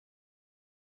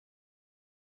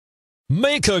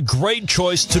Make a great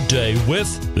choice today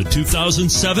with the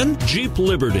 2007 Jeep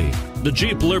Liberty. The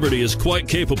Jeep Liberty is quite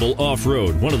capable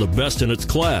off-road, one of the best in its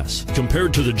class.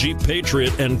 Compared to the Jeep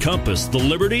Patriot and Compass, the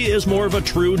Liberty is more of a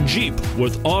true Jeep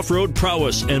with off-road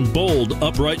prowess and bold,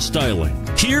 upright styling.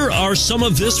 Here are some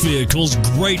of this vehicle's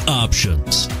great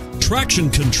options: traction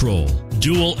control,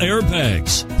 dual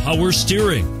airbags, power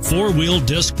steering, four-wheel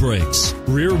disc brakes,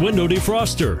 rear window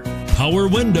defroster, power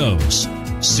windows,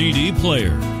 CD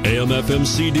player, AM/FM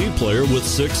CD player with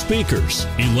 6 speakers,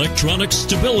 electronic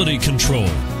stability control.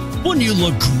 Wouldn't you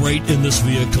look great in this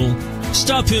vehicle?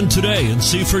 Stop in today and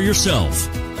see for yourself.